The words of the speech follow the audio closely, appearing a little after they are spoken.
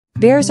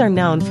Bears are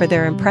known for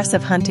their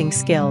impressive hunting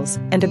skills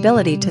and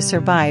ability to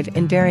survive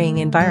in varying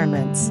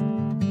environments.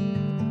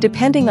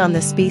 Depending on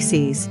the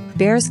species,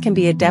 bears can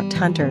be adept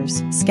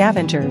hunters,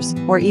 scavengers,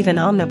 or even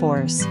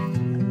omnivores.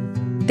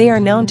 They are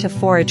known to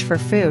forage for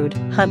food,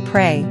 hunt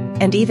prey,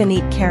 and even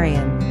eat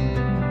carrion.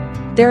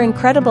 Their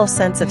incredible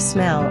sense of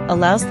smell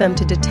allows them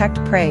to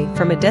detect prey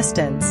from a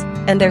distance,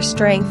 and their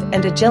strength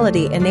and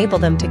agility enable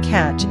them to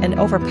catch and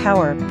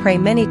overpower prey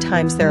many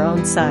times their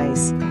own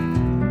size.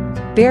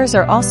 Bears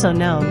are also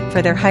known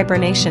for their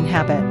hibernation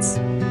habits.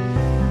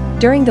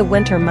 During the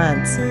winter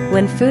months,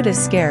 when food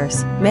is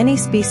scarce, many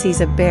species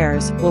of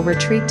bears will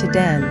retreat to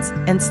dens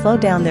and slow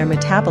down their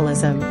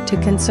metabolism to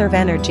conserve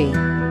energy.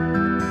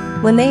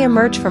 When they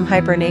emerge from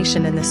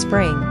hibernation in the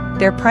spring,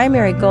 their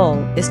primary goal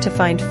is to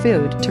find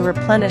food to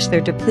replenish their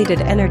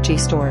depleted energy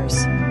stores.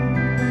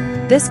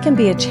 This can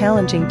be a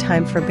challenging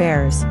time for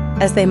bears,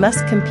 as they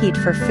must compete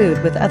for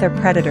food with other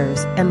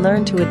predators and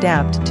learn to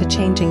adapt to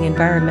changing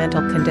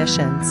environmental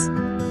conditions.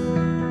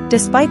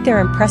 Despite their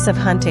impressive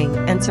hunting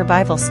and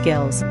survival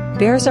skills,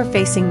 bears are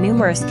facing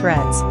numerous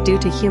threats due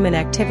to human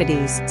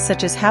activities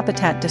such as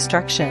habitat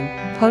destruction,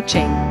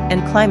 poaching,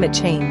 and climate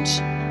change.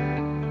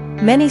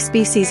 Many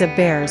species of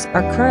bears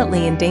are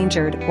currently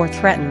endangered or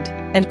threatened,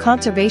 and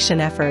conservation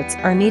efforts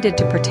are needed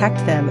to protect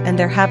them and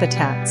their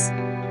habitats.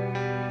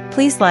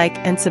 Please like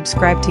and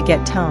subscribe to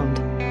get toned.